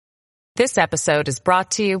This episode is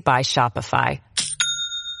brought to you by Shopify.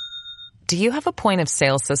 Do you have a point of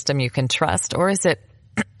sale system you can trust, or is it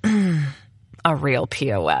a real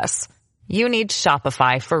POS? You need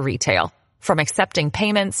Shopify for retail. From accepting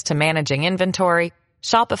payments to managing inventory,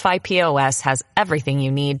 Shopify POS has everything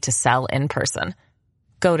you need to sell in person.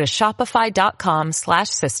 Go to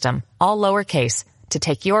shopify.com/system, all lowercase, to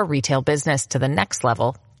take your retail business to the next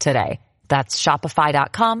level today. That's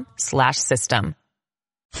shopify.com/system.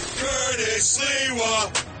 Curtis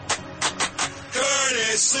Lewa.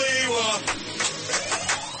 Curtis Lewa.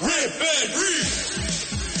 Rip and read.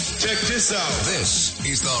 Check this out. This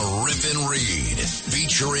is the Rip and Read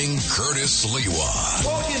featuring Curtis Lewa.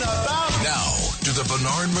 Talking about Now to the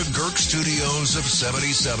Bernard McGurk studios of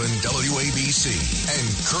 77 WABC and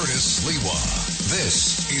Curtis Lewa.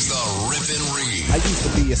 This is the Rip and Read. I used to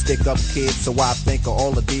be a stick-up kid, so I think of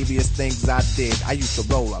all the devious things I did. I used to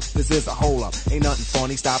roll up. This is a hole-up. Ain't nothing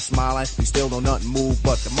funny. Stop smiling. We still don't nothing move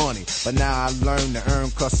but the money. But now I learn to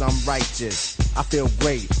earn 'cause I'm righteous. I feel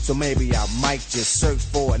great, so maybe I might just search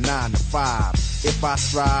for a 9 to 5. If I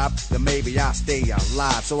strive, then maybe I'll stay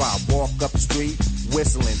alive. So I walk up the street,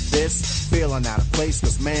 whistling this, feeling out of place,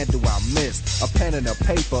 'cause man, do I miss a pen and a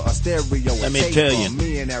paper, a stereo, Let me tell you,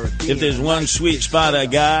 if there's one sweet spot I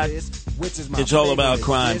got, it's all about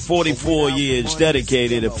crime. 44 years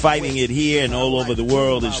dedicated to fighting it here and all over the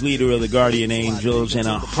world as leader of the Guardian Angels in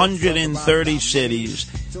 130 cities,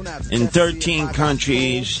 in 13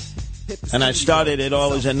 countries. And I started it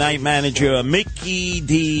all as a night manager of Mickey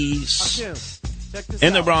D's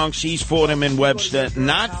in the Bronx, East Fordham, and Webster,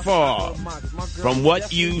 not far from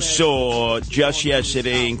what you saw just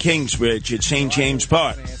yesterday in Kingsbridge at St. James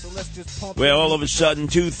Park, where all of a sudden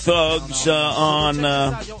two thugs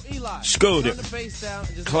on scooter,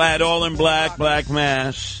 clad all in black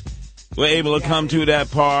masks, were able to come to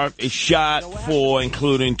that park, a shot for,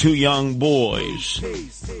 including two young boys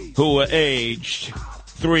who were aged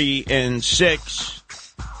 3 and 6.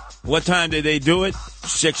 What time did they do it?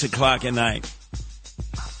 6 o'clock at night.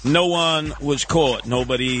 No one was caught.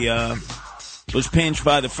 Nobody was pinched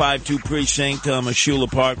by the 5-2 precinct on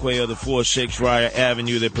Mashula Parkway or the 4-6 Riot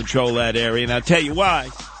Avenue that patrol that area. And I'll tell you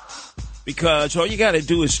why. Because all you got to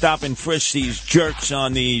do is stop and frisk these jerks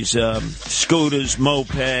on these scooters,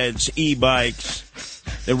 mopeds, e-bikes.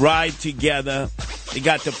 They ride together. They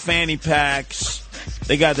got the fanny packs.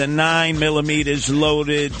 They got the 9mm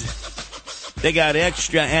loaded. They got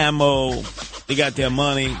extra ammo. They got their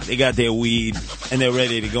money. They got their weed. And they're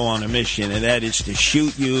ready to go on a mission. And that is to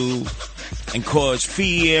shoot you and cause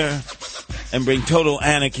fear and bring total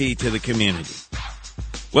anarchy to the community.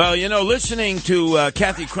 Well, you know, listening to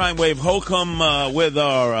Kathy Crime Wave Holcomb with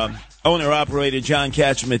our owner-operator John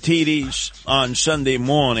Catsimatidis on Sunday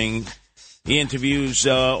morning, he interviews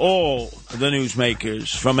all the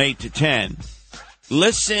newsmakers from 8 to 10.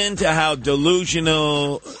 Listen to how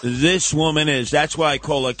delusional this woman is. That's why I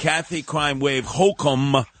call her Kathy Crime Wave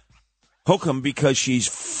Holcomb. Holcomb, because she's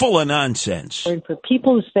full of nonsense. And for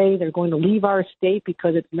people who say they're going to leave our state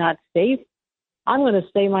because it's not safe, I'm going to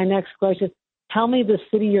say my next question, tell me the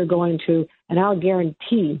city you're going to, and I can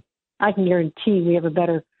guarantee we have a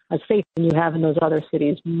safe than you have in those other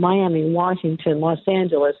cities. Miami, Washington, Los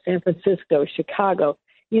Angeles, San Francisco, Chicago,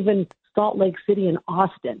 even Salt Lake City and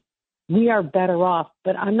Austin. We are better off,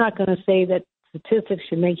 but I'm not going to say that statistics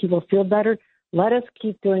should make people feel better. Let us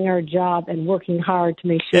keep doing our job and working hard to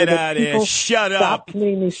make sure that people Shut stop up.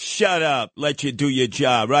 committing these. Shut up. Let you do your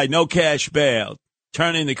job. Right? No cash bail.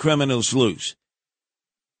 Turning the criminals loose.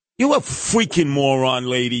 You a freaking moron,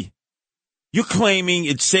 lady. You're claiming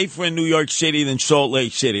it's safer in New York City than Salt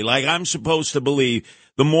Lake City. Like I'm supposed to believe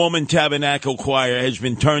the Mormon Tabernacle Choir has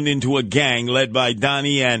been turned into a gang led by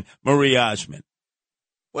Donnie and Marie Osmond.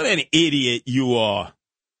 What an idiot you are.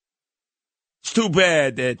 It's too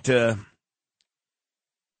bad that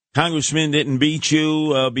Congressman didn't beat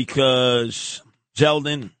you because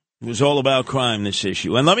Zeldin was all about crime, this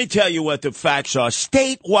issue. And let me tell you what the facts are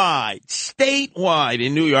statewide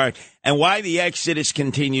in New York, and why the exodus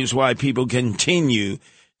continues, why people continue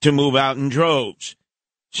to move out in droves.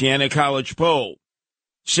 Siena College poll.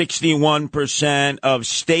 61% of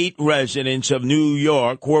state residents of New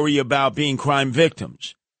York worry about being crime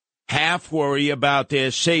victims. Half worry about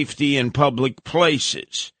their safety in public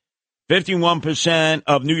places. 51%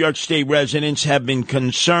 of New York State residents have been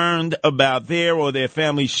concerned about their or their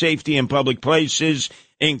family's safety in public places,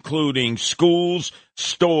 including schools,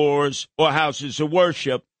 stores, or houses of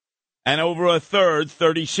worship. And over a third,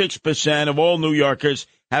 36% of all New Yorkers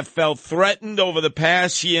have felt threatened over the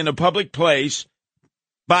past year in a public place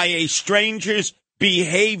by a stranger's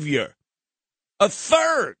behavior. A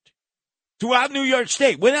third. throughout New York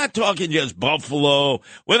State. We're not talking just Buffalo.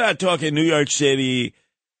 We're not talking New York City.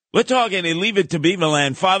 We're talking, and leave it to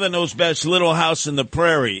Beaverland, Father Knows Best, Little House in the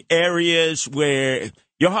Prairie, areas where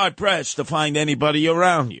you're hard-pressed to find anybody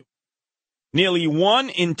around you. Nearly 1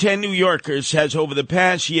 in 10 New Yorkers has over the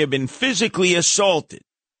past year been physically assaulted.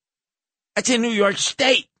 That's in New York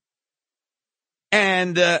State.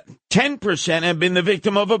 And 10% have been the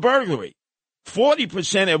victim of a burglary.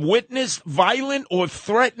 40% have witnessed violent or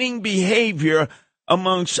threatening behavior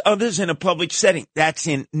amongst others in a public setting. That's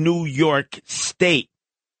in New York State.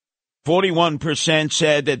 41%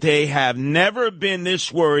 said that they have never been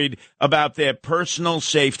this worried about their personal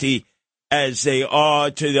safety as they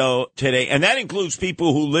are today. And that includes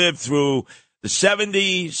people who lived through the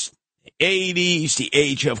 70s, 80s, the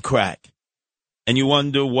age of crack. And you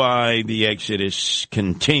wonder why the exodus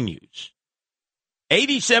continues.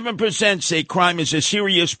 87% say crime is a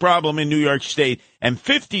serious problem in New York State, and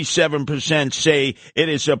 57% say it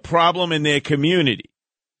is a problem in their community.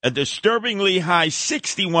 A disturbingly high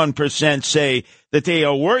 61% say that they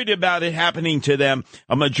are worried about it happening to them.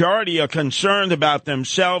 A majority are concerned about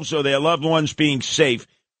themselves or their loved ones being safe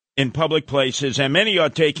in public places, and many are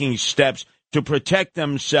taking steps to protect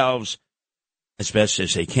themselves as best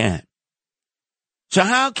as they can. So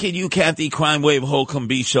how can you, Kathy Crime Wave Holcomb,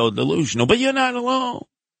 be so delusional? But you're not alone.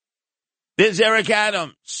 There's Eric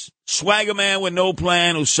Adams, swagger man with no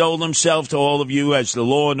plan, who sold himself to all of you as the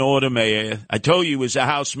law and order mayor. I told you he was a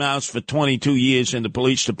house mouse for 22 years in the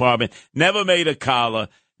police department, never made a collar,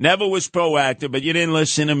 never was proactive, but you didn't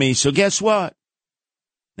listen to me. So guess what?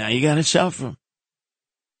 Now you got to suffer.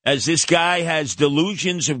 As this guy has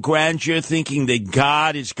delusions of grandeur, thinking that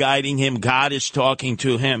God is guiding him, God is talking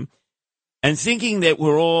to him, and thinking that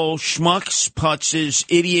we're all schmucks, putzes,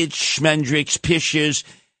 idiots, schmendricks, pishers,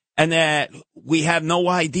 and that we have no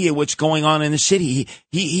idea what's going on in the city.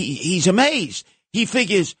 He's amazed. He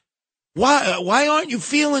figures, why aren't you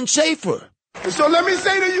feeling safer? So let me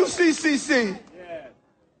say to you, CCC,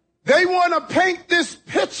 they want to paint this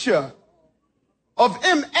picture of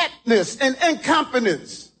ineptness and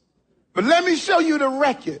incompetence. But let me show you the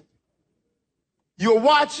record. You're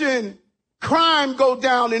watching crime go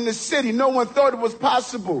down in the city. No one thought it was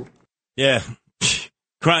possible. Yeah.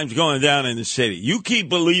 Crime's going down in the city. You keep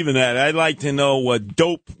believing that. I'd like to know what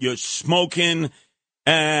dope you're smoking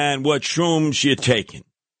and what shrooms you're taking.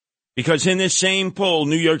 Because in this same poll,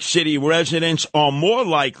 New York City residents are more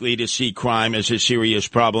likely to see crime as a serious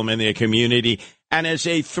problem in their community and as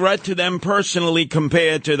a threat to them personally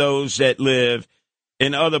compared to those that live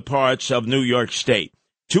in other parts of New York State.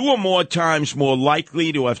 2 or more times more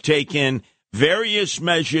likely to have taken various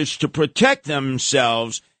measures to protect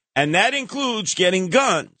themselves, and that includes getting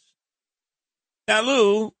guns. Now,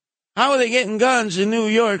 Lou, how are they getting guns in New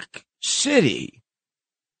York City?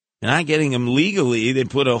 They're not getting them legally. They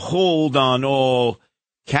put a hold on all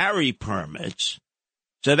carry permits.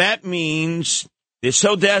 So that means they're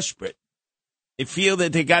so desperate. They feel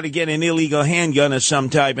that they got to get an illegal handgun of some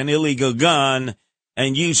type, an illegal gun,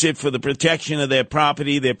 and use it for the protection of their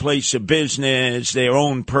property, their place of business, their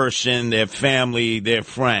own person, their family, their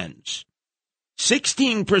friends.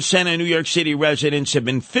 16% of New York City residents have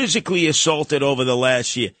been physically assaulted over the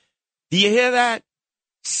last year. Do you hear that?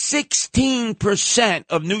 16%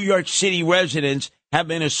 of New York City residents have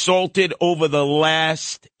been assaulted over the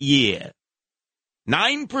last year.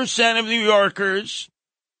 9% of New Yorkers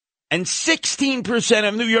and 16%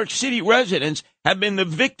 of New York City residents have been the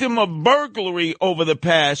victim of burglary over the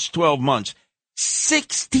past 12 months.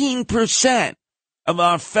 16% of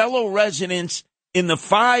our fellow residents in the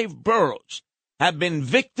 5 boroughs have been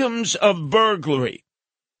victims of burglary.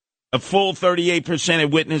 A full 38%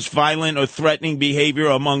 have witnessed violent or threatening behavior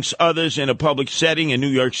amongst others in a public setting in New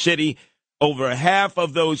York City. Over half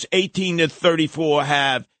of those 18 to 34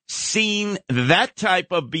 have seen that type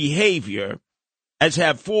of behavior, as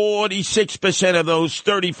have 46% of those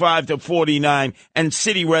 35 to 49 and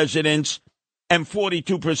city residents and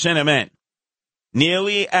 42% of men.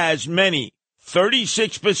 Nearly as many,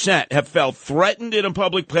 36%, have felt threatened in a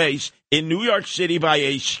public place in New York City by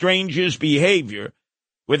a stranger's behavior,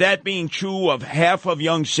 with that being true of half of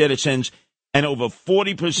young citizens and over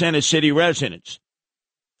 40% of city residents.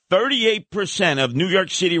 38% of New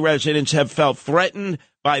York City residents have felt threatened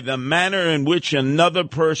by the manner in which another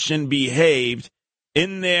person behaved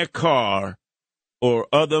in their car or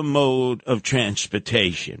other mode of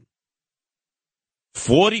transportation.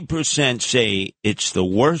 40% say it's the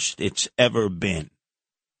worst it's ever been.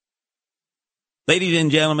 Ladies and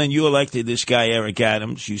gentlemen, you elected this guy, Eric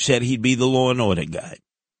Adams. You said he'd be the law and order guy.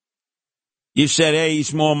 You said, hey,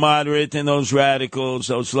 he's more moderate than those radicals,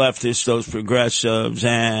 those leftists, those progressives,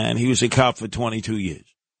 and he was a cop for 22 years.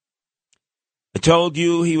 I told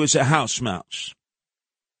you he was a house mouse.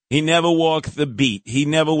 He never walked the beat. He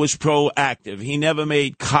never was proactive. He never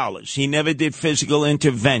made collars. He never did physical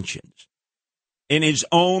interventions. In his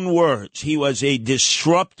own words, he was a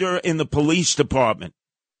disruptor in the police department.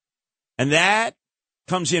 And that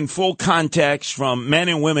comes in full context from men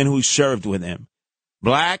and women who served with him.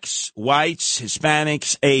 Blacks, whites,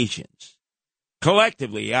 Hispanics, Asians.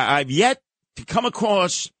 Collectively, I've yet to come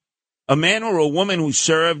across a man or a woman who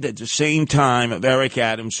served at the same time of Eric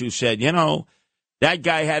Adams who said, you know, that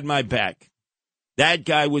guy had my back. That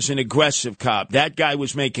guy was an aggressive cop. That guy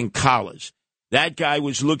was making collars. That guy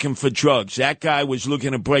was looking for drugs. That guy was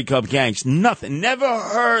looking to break up gangs. Nothing. Never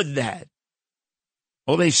heard that.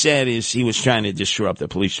 All they said is he was trying to disrupt the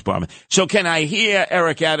police department. So can I hear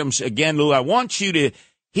Eric Adams again, Lou? I want you to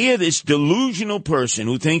hear this delusional person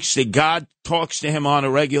who thinks that God talks to him on a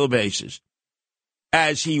regular basis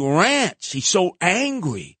as he rants. He's so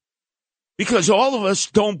angry because all of us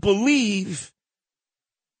don't believe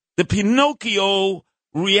the Pinocchio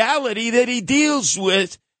reality that he deals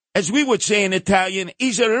with. As we would say in Italian,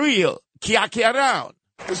 he's a real chiacchierone.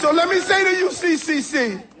 So let me say to you,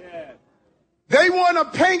 CCC, they want to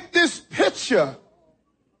paint this picture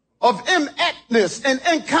of ineptness and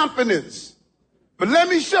incompetence. But let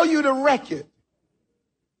me show you the record.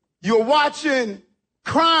 You're watching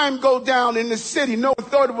crime go down in the city. No one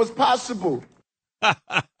thought it was possible.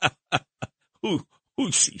 Who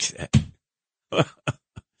sees that? But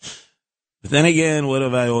then again, what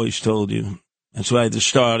have I always told you? That's why at the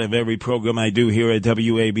start of every program I do here at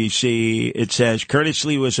WABC, it says, Curtis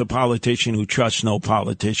Lee was a politician who trusts no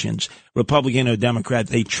politicians, Republican or Democrat.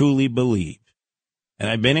 They truly believe. And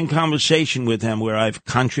I've been in conversation with them where I've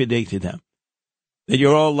contradicted them, that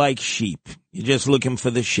you're all like sheep. You're just looking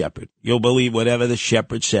for the shepherd. You'll believe whatever the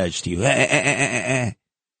shepherd says to you. That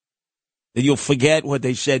you'll forget what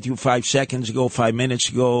they said to you 5 seconds ago, 5 minutes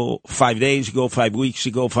ago, 5 days ago, 5 weeks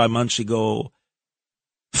ago, 5 months ago,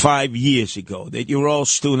 5 years ago, that you're all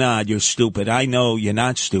stunad, you're stupid. I know you're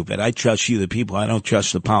not stupid. I trust you, the people. I don't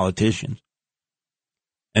trust the politicians.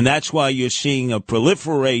 And that's why you're seeing a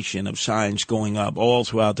proliferation of signs going up all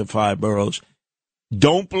throughout the 5 boroughs.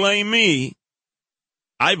 Don't blame me.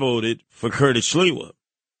 I voted for Curtis Lewa.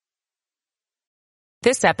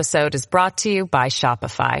 This episode is brought to you by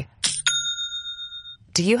Shopify.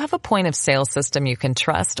 Do you have a point of sale system you can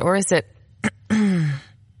trust, or is it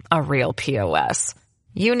a real POS?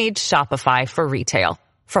 You need Shopify for retail.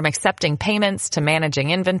 From accepting payments to managing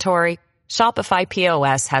inventory, Shopify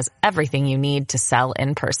POS has everything you need to sell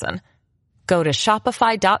in person. Go to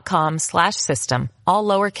shopify.com/system, all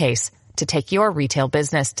lowercase, to take your retail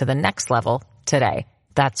business to the next level today.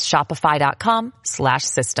 That's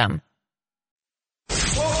shopify.com/system.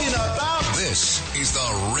 This is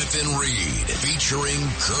the Rip and Read featuring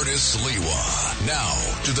Curtis Lewa. Now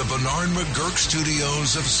to the Bernard McGurk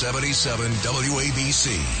studios of 77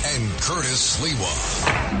 WABC and Curtis Lewa.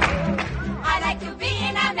 I like to be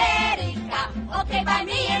in America. Okay, by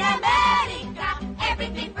me in America.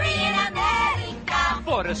 Everything free in America.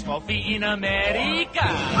 For a small fee in America.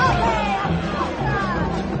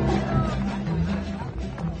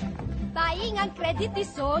 Buying on credit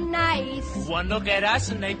is so nice. One look at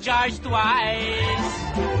us and they charge twice.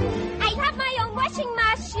 I have my own washing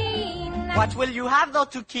machine. What will you have though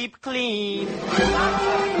to keep clean?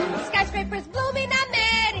 Skyscrapers bloom in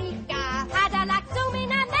America. Cadillac zoom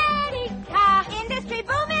in America. Industry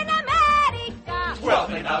boom in America.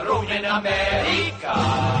 12 in a room in America.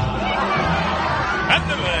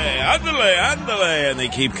 Andale, and they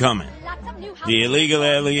keep coming. The illegal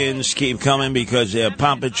aliens keep coming because their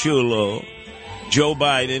pampachulo, Joe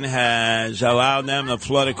Biden, has allowed them to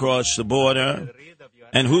flood across the border.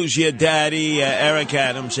 And who's your daddy? Eric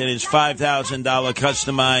Adams in his $5,000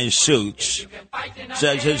 customized suits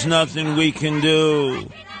says there's nothing we can do.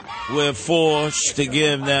 We're forced to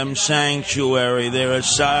give them sanctuary. They're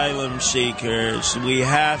asylum seekers. We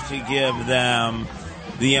have to give them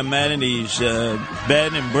the amenities,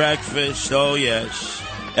 bed and breakfast. Oh, yes.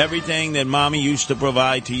 Everything that mommy used to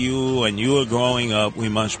provide to you when you were growing up, we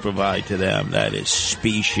must provide to them. That is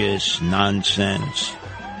specious nonsense.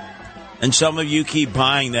 And some of you keep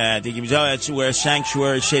buying that. They keep saying, oh, we're a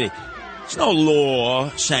sanctuary city. There's no law,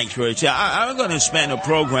 sanctuary city. I'm going to spend a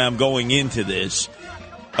program going into this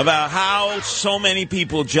about how so many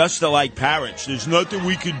people just are like parrots. There's nothing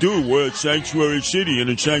we can do. We're a sanctuary city and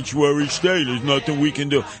a sanctuary state. There's nothing we can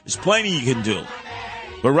do. There's plenty you can do.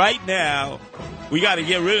 But right now, We got to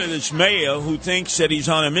get rid of this mayor who thinks that he's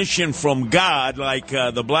on a mission from God, like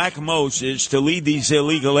the Black Moses, to lead these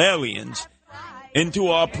illegal aliens into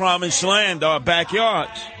our promised land, our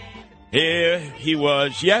backyards. Here he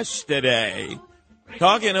was yesterday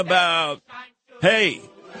talking about, hey,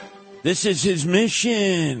 this is his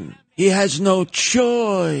mission. He has no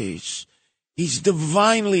choice. He's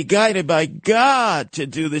divinely guided by God to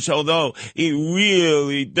do this, although he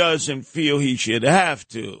really doesn't feel he should have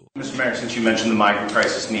to. Mr. Mayor, since you mentioned the migrant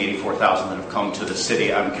crisis and the 84,000 that have come to the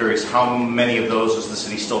city, I'm curious how many of those is the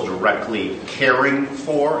city still directly caring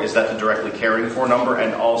for? Is that the directly caring for number?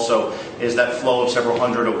 And also, is that flow of several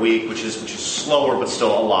hundred a week, which is slower but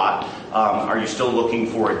still a lot, are you still looking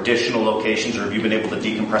for additional locations, or have you been able to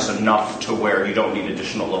decompress enough to where you don't need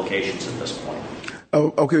additional locations at this point?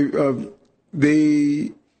 Oh, okay. I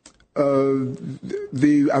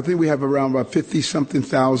think we have around about 50-something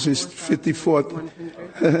thousand, 54. Well,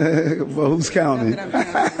 who's counting?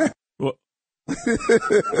 Well,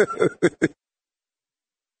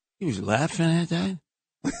 he was laughing at that?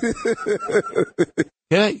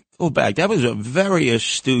 Can I go back? That was a very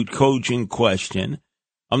astute, cogent question.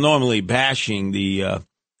 I'm normally bashing the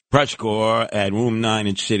press corps at Room 9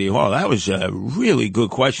 in City Hall. That was a really good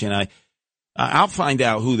question. I'll find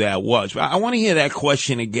out who that was. I want to hear that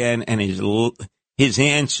question again and his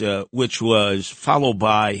answer, which was followed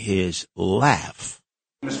by his laugh.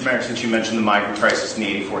 Mr. Mayor, since you mentioned the migrant crisis and the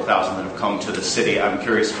 84,000 that have come to the city, I'm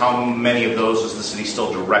curious how many of those is the city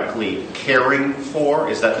still directly caring for?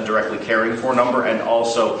 Is that the directly caring for number? And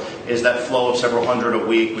also, is that flow of several hundred a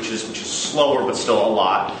week, which is slower but still a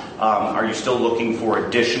lot, are you still looking for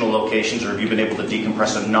additional locations, or have you been able to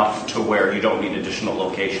decompress enough to where you don't need additional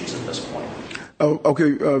locations at this point? Oh,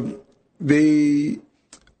 okay.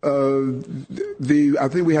 I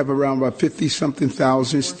think we have around about 50-something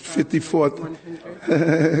thousand, 54.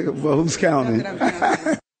 Well, who's counting?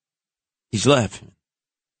 He's laughing.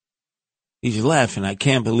 He's laughing. I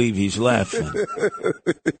can't believe he's laughing.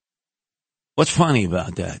 What's funny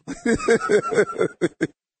about that?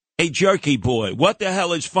 Hey, Jerky Boy, what the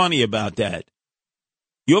hell is funny about that?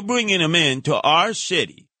 You're bringing him into our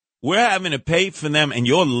city. We're having to pay for them, and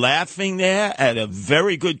you're laughing there at a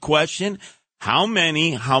very good question. How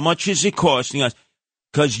many? How much is it costing us?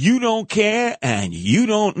 Because you don't care, and you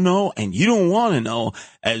don't know, and you don't want to know,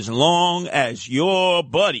 as long as your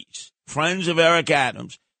buddies, friends of Eric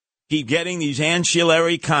Adams, keep getting these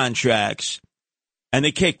ancillary contracts and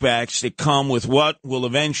the kickbacks that come with what will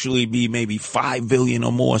eventually be maybe $5 billion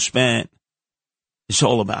or more spent. It's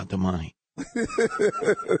all about the money.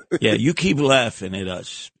 Yeah, you keep laughing at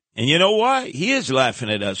us. And you know why? He is laughing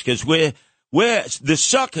at us because we're the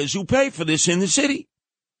suckers who pay for this in the city.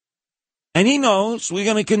 And he knows we're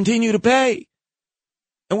going to continue to pay.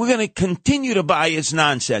 And we're going to continue to buy his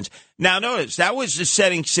nonsense. Now, notice, that was the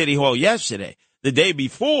setting City Hall yesterday. The day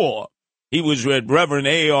before, he was with Reverend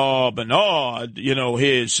A.R. Bernard,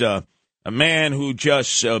 a man who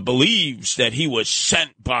just believes that he was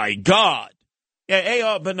sent by God. Yeah,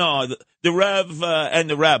 A.R. Bernard, the Rev and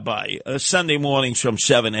the Rabbi, Sunday mornings from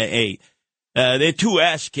 7 to 8. They're two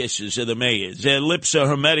ass kisses of the mayors. Their lips are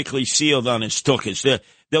hermetically sealed on his tuchus.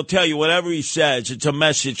 They'll tell you whatever he says, it's a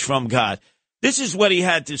message from God. This is what he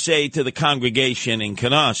had to say to the congregation in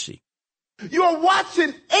Canarsie. You are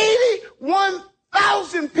watching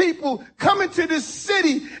 81,000 people come into this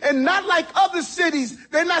city, and not like other cities,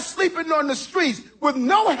 they're not sleeping on the streets with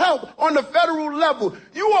no help on the federal level.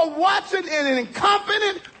 You are watching an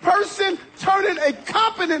incompetent person turning a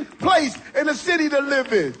competent place in a city to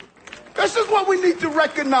live in. This is what we need to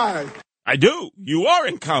recognize. I do. You are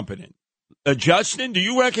incompetent. Justin, do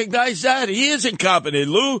you recognize that? He is incompetent.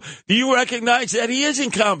 Lou, do you recognize that? He is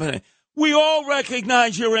incompetent. We all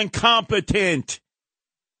recognize you're incompetent.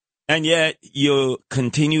 And yet you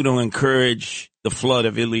continue to encourage the flood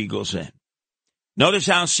of illegals in. Notice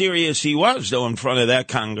how serious he was, though, in front of that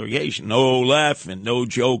congregation. No laughing, no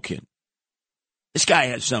joking. This guy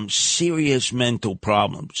has some serious mental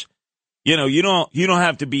problems. You don't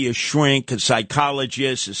have to be a shrink, a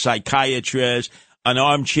psychologist, a psychiatrist, an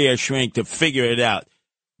armchair shrink to figure it out.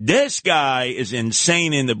 This guy is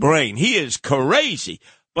insane in the brain. He is crazy,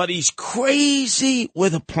 but he's crazy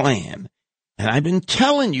with a plan. And I've been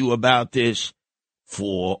telling you about this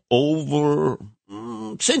for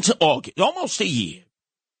since August, almost a year.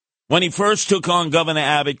 When he first took on Governor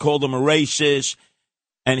Abbott, called him a racist,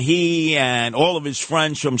 and he and all of his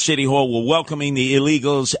friends from City Hall were welcoming the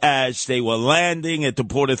illegals as they were landing at the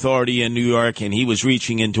Port Authority in New York, and he was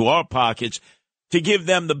reaching into our pockets to give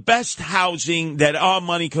them the best housing that our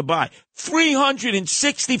money could buy.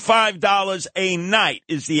 $365 a night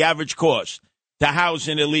is the average cost to house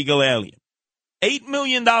an illegal alien. $8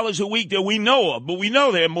 million a week that we know of, but we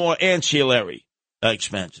know they're more ancillary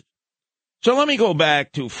expenses. So let me go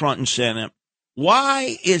back to front and center.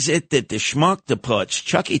 Why is it that the schmuck, the putz,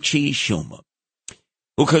 Chuck E. Cheese Schumer,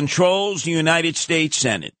 who controls the United States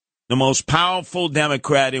Senate, the most powerful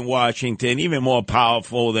Democrat in Washington, even more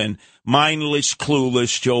powerful than mindless,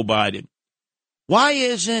 clueless Joe Biden, why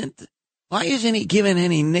isn't he giving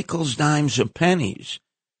any nickels, dimes, or pennies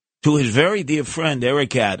to his very dear friend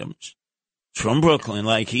Eric Adams from Brooklyn,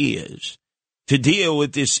 like he is, to deal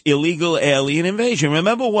with this illegal alien invasion?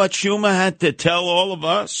 Remember what Schumer had to tell all of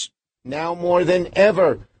us? Now more than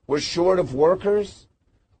ever, we're short of workers.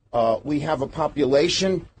 We have a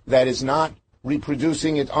population that is not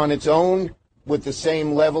reproducing it on its own with the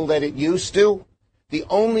same level that it used to. The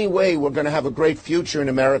only way we're going to have a great future in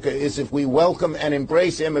America is if we welcome and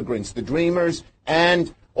embrace immigrants, the dreamers,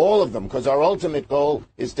 and all of them, because our ultimate goal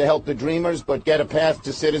is to help the dreamers, but get a path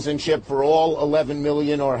to citizenship for all 11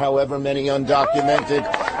 million or however many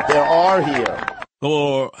undocumented there are here.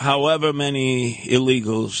 Or however many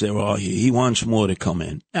illegals there are here. He wants more to come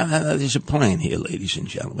in. Now, there's a plan here, ladies and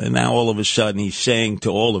gentlemen. Now, all of a sudden, he's saying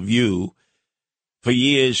to all of you, for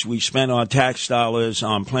years, we spent our tax dollars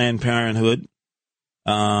on Planned Parenthood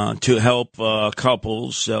to help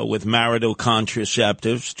couples with marital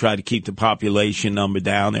contraceptives, try to keep the population number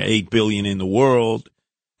down. There are 8 billion in the world,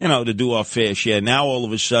 to do our fair share. Now, all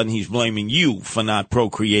of a sudden, he's blaming you for not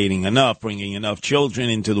procreating enough, bringing enough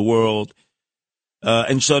children into the world.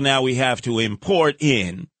 And so now we have to import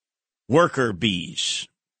in worker bees,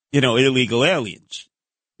 illegal aliens.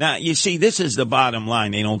 Now, you see, this is the bottom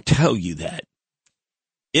line. They don't tell you that.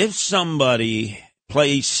 If somebody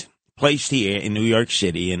placed here in New York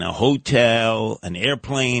City in a hotel, an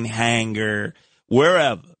airplane hangar,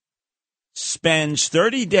 wherever, spends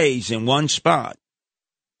 30 days in one spot,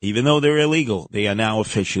 even though they're illegal, they are now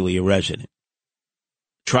officially a resident.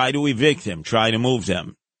 Try to evict them, try to move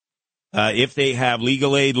them. If they have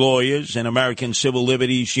legal aid lawyers and American Civil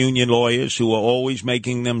Liberties Union lawyers who are always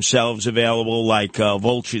making themselves available like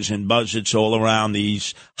vultures and buzzards all around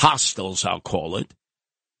these hostels, I'll call it,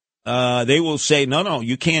 they will say, no,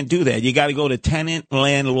 you can't do that. You got to go to tenant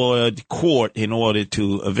landlord court in order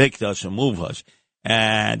to evict us and move us.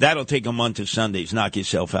 And that'll take a month of Sundays. Knock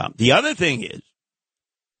yourself out. The other thing is,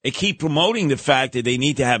 they keep promoting the fact that they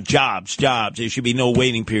need to have jobs. There should be no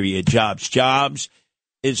waiting period. Jobs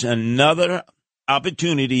is another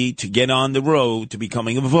opportunity to get on the road to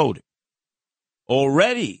becoming a voter.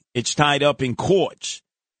 Already, it's tied up in courts.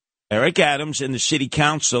 Eric Adams and the city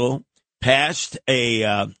council passed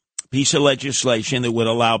a piece of legislation that would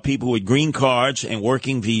allow people with green cards and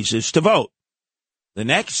working visas to vote. The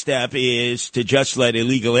next step is to just let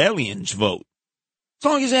illegal aliens vote. As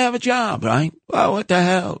long as they have a job, right? Well, what the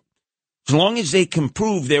hell? As long as they can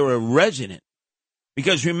prove they're a resident.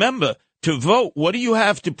 Because remember, to vote, what do you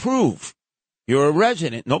have to prove? You're a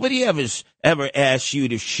resident. Nobody ever asks you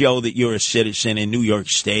to show that you're a citizen in New York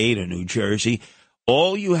State or New Jersey.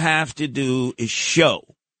 All you have to do is show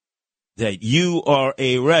that you are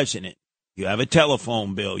a resident. You have a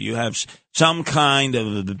telephone bill. You have some kind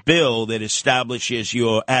of bill that establishes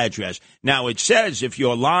your address. Now, it says if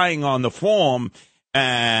you're lying on the form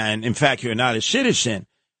and, in fact, you're not a citizen,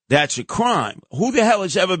 that's a crime. Who the hell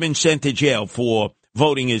has ever been sent to jail for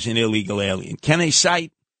voting as an illegal alien? Can they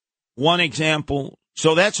cite one example?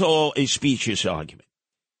 So that's all a specious argument.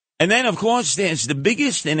 And then, of course, there's the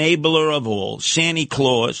biggest enabler of all. Santa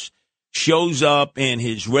Claus shows up in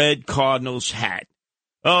his red Cardinals hat.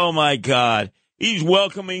 Oh, my God. He's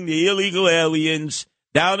welcoming the illegal aliens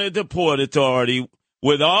down at the Port Authority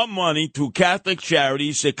with our money through Catholic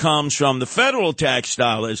Charities that comes from the federal tax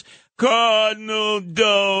dollars. Cardinal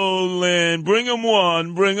Dolan, bring them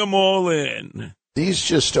one, bring them all in. These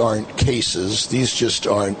just aren't cases. These just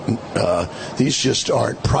aren't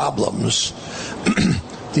problems.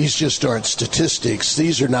 These just aren't statistics.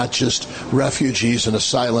 These are not just refugees and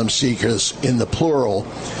asylum seekers in the plural.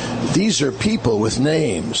 These are people with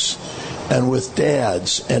names and with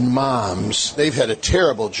dads and moms. They've had a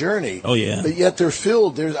terrible journey. Oh, yeah. But yet they're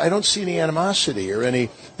filled. I don't see any animosity or any.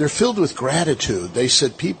 They're filled with gratitude. They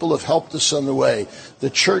said people have helped us on the way. The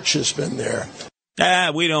church has been there.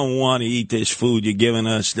 We don't want to eat this food you're giving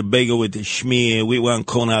us, the bagel with the schmear. We want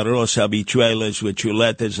con arroz habichuelas with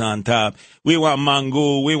chuletas on top. We want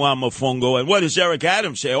mango. We want mofongo. And what does Eric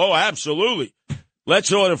Adams say? Oh, absolutely.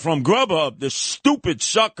 Let's order from Grubhub. The stupid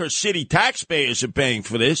sucker city taxpayers are paying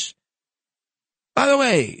for this. By the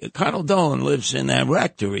way, Cardinal Dolan lives in that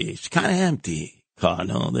rectory. It's kind of empty,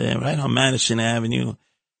 Cardinal, there, right on Madison Avenue.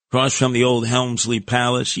 across from the old Helmsley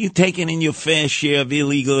Palace. You taking in your fair share of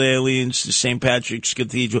illegal aliens to St. Patrick's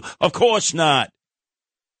Cathedral? Of course not.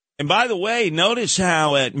 And by the way, notice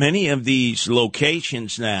how at many of these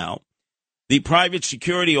locations now, the private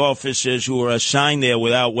security officers who are assigned there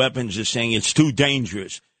without weapons are saying it's too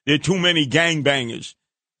dangerous. There are too many gangbangers.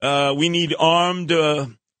 We need armed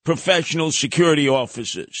professional security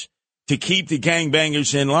officers to keep the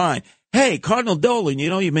gangbangers in line. Hey, Cardinal Dolan,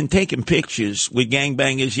 you've been taking pictures with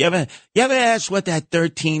gangbangers. You ever ask what that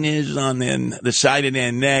 13 is on the side of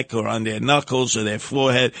their neck or on their knuckles or their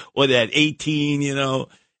forehead, or that 18,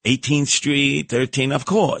 18th Street, 13? Of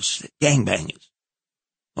course, gangbangers.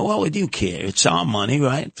 Well, what would you care? It's our money,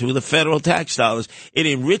 right? Through the federal tax dollars. It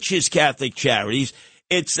enriches Catholic charities.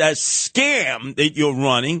 It's a scam that you're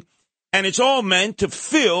running, and it's all meant to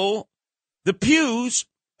fill the pews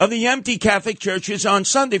of the empty Catholic churches on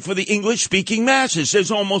Sunday for the English-speaking masses. There's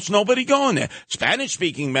almost nobody going there.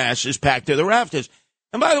 Spanish-speaking masses packed to the rafters.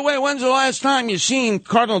 And by the way, when's the last time you've seen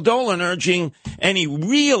Cardinal Dolan urging any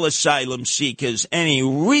real asylum seekers, any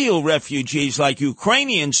real refugees like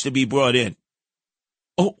Ukrainians to be brought in?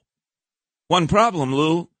 Oh, one problem,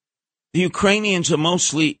 Lou. The Ukrainians are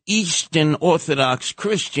mostly Eastern Orthodox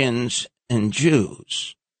Christians and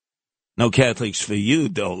Jews. No Catholics for you,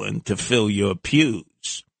 Dolan, to fill your pews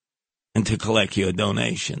and to collect your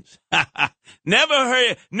donations.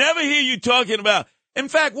 Never hear you talking about. In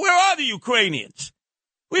fact, where are the Ukrainians?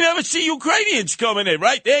 We never see Ukrainians coming in,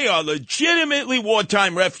 right? They are legitimately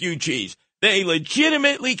wartime refugees. They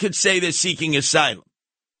legitimately could say they're seeking asylum.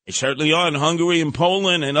 They certainly are in Hungary and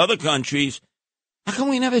Poland and other countries. How come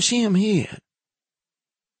we never see them here?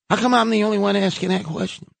 How come I'm the only one asking that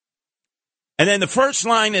question? And then the first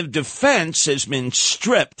line of defense has been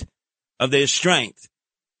stripped of their strength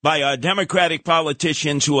by our Democratic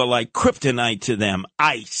politicians who are like kryptonite to them.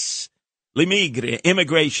 ICE, L'Immigrant,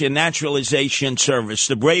 Immigration Naturalization Service,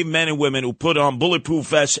 the brave men and women who put on bulletproof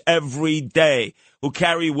vests every day, who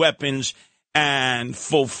carry weapons and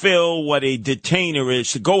fulfill what a detainer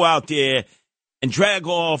is, to go out there and drag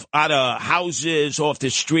off out of houses, off the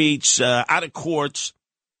streets, out of courts,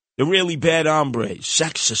 the really bad hombres,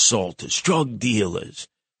 sex assaulters, drug dealers,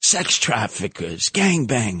 sex traffickers,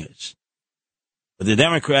 gangbangers. But the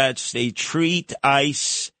Democrats, they treat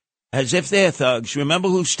ICE as if they're thugs. Remember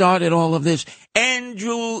who started all of this?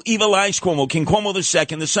 Andrew Evil Eyes Cuomo, King Cuomo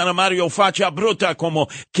II, the son of Mario Faccia Bruta Cuomo,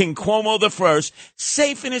 King Cuomo I,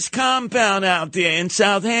 safe in his compound out there in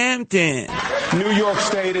Southampton. New York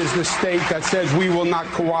State is the state that says we will not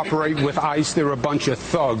cooperate with ICE. They're a bunch of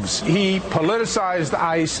thugs. He politicized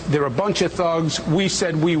ICE. They're a bunch of thugs. We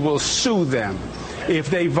said we will sue them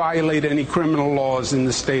if they violate any criminal laws in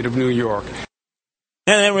the state of New York.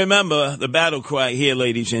 And then remember, the battle cry here,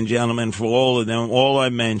 ladies and gentlemen, for all of them, all I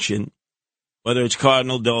mentioned, whether it's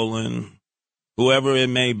Cardinal Dolan, whoever it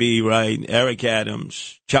may be, right, Eric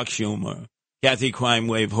Adams, Chuck Schumer, Kathy Crime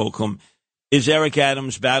Wave Holcomb, is Eric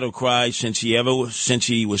Adams' battle cry since he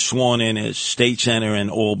was sworn in as state senator in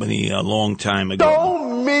Albany a long time ago. Show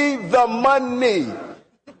me the money.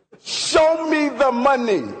 Show me the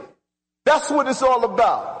money. That's what it's all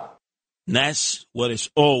about. And that's what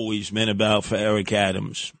it's always been about for Eric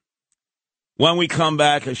Adams. When we come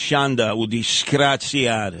back, a shanda will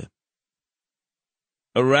disgraziare.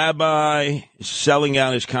 A rabbi is selling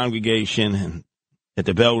out his congregation at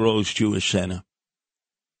the Belrose Jewish Center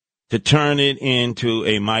to turn it into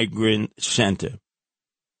a migrant center.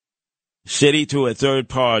 The city, through a third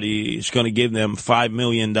party, is going to give them $5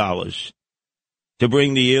 million to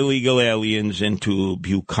bring the illegal aliens into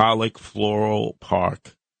Bucolic Floral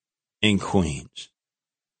Park in Queens.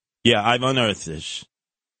 Yeah, I've unearthed this.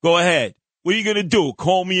 Go ahead. What are you going to do?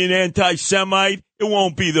 Call me an anti-Semite? It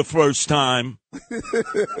won't be the first time.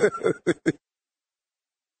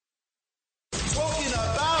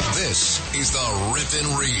 This is the Rip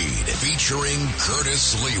and Read featuring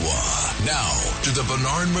Curtis Lewa. Now to the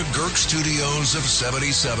Bernard McGurk studios of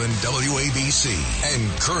 77 WABC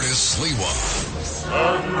and Curtis Lewa.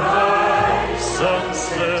 Sunrise,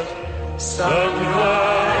 sunset.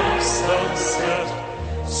 Sunrise, sunset,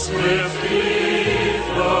 swiftly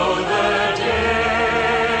flow the days.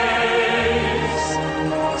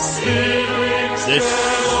 This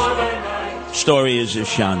story is a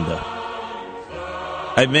shanda.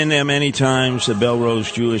 I've been there many times, the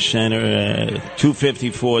Belrose Jewish Center,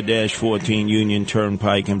 254-14 Union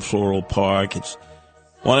Turnpike in Floral Park. It's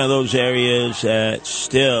one of those areas that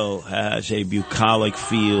still has a bucolic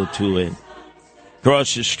feel to it.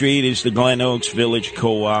 Across the street is the Glen Oaks Village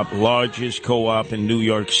Co-op, largest co-op in New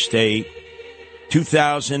York State.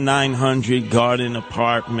 2,900 garden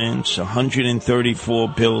apartments, 134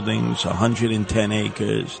 buildings, 110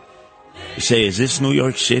 acres. You say, is this New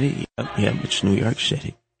York City? Yeah, it's New York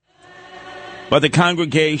City. But the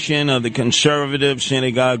congregation of the conservative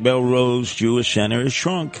synagogue Belrose Jewish Center has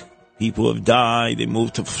shrunk. People have died. They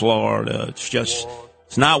moved to Florida.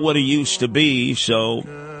 It's not what it used to be, so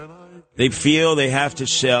they feel they have to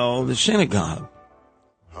sell the synagogue.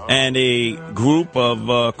 And a group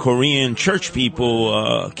of Korean church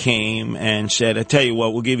people came and said, I tell you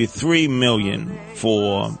what, we'll give you $3 million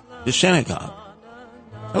for the synagogue.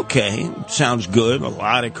 Okay, sounds good. A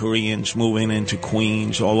lot of Koreans moving into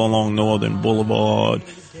Queens, all along Northern Boulevard.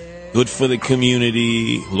 Good for the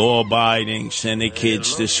community, law-abiding, send their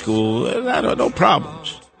kids to school. No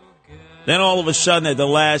problems. Then all of a sudden, at the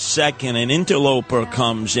last second, an interloper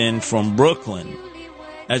comes in from Brooklyn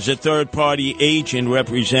as a third-party agent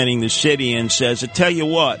representing the city and says, I tell you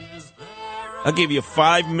what, I'll give you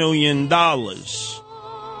 $5 million.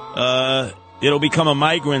 It'll become a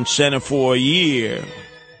migrant center for a year.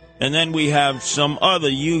 And then we have some other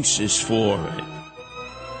uses for it.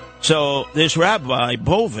 So this Rabbi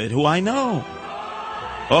Bovet, who I know,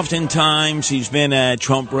 oftentimes he's been at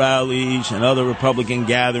Trump rallies and other Republican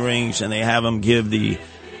gatherings, and they have him give the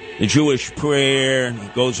Jewish prayer, and he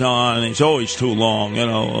goes on, and it's always too long,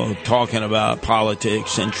 talking about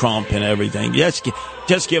politics and Trump and everything. Just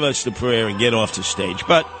give us the prayer and get off the stage.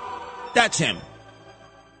 But that's him.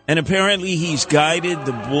 And apparently he's guided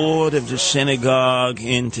the board of the synagogue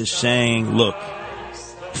into saying, look,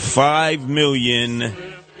 $5 million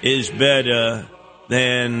is better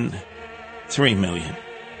than $3 million.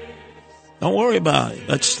 Don't worry about it.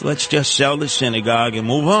 Let's just sell the synagogue and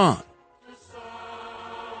move on.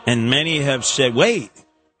 And many have said, wait,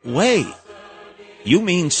 you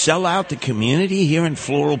mean sell out the community here in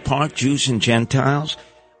Floral Park, Jews and Gentiles?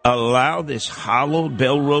 Allow this hallowed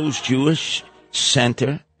Belrose Jewish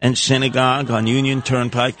Center and synagogue on Union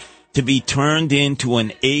Turnpike to be turned into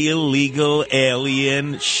an illegal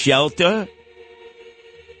alien shelter?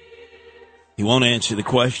 He won't answer the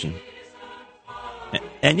question.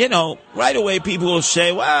 And, right away people will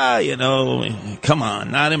say, well, come on,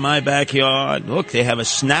 not in my backyard. Look, they have a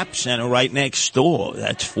SNAP center right next door.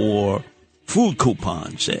 That's for food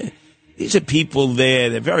coupons. These are people there.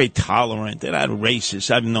 They're very tolerant. They're not racist.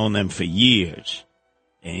 I've known them for years.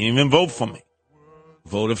 They didn't even vote for me.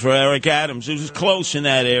 Voted for Eric Adams. It was close in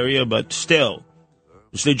that area, but still.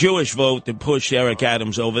 It was the Jewish vote that pushed Eric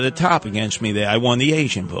Adams over the top against me there. I won the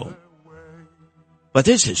Asian vote. But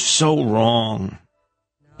this is so wrong.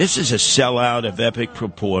 This is a sellout of epic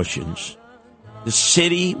proportions. The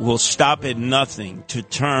city will stop at nothing to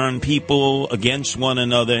turn people against one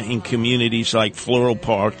another in communities like Floral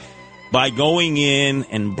Park by going in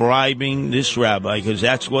and bribing this rabbi, because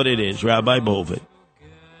that's what it is, Rabbi Bovet,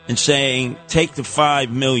 and saying, take the $5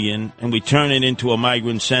 million and we turn it into a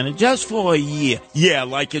migrant center just for a year. Yeah,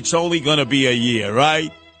 like it's only going to be a year,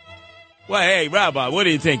 right? Well, hey, Rabbi, what do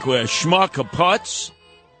you think? We're schmuck or putz?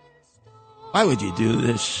 Why would you do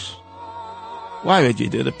this? Why would you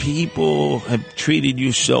do? The people have treated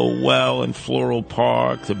you so well in Floral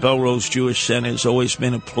Park. The Belrose Jewish Center has always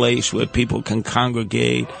been a place where people can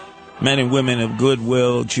congregate, men and women of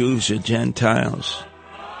goodwill, Jews or Gentiles.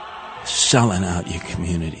 Selling out your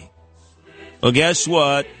community. Well, guess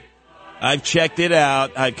what? I've checked it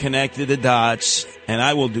out. I've connected the dots, and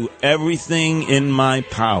I will do everything in my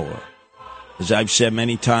power, as I've said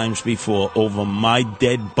many times before, over my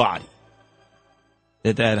dead body,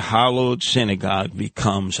 that hallowed synagogue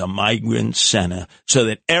becomes a migrant center so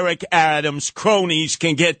that Eric Adams' cronies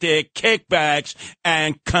can get their kickbacks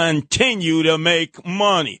and continue to make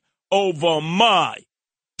money over my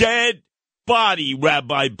dead body,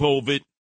 Rabbi Bovet.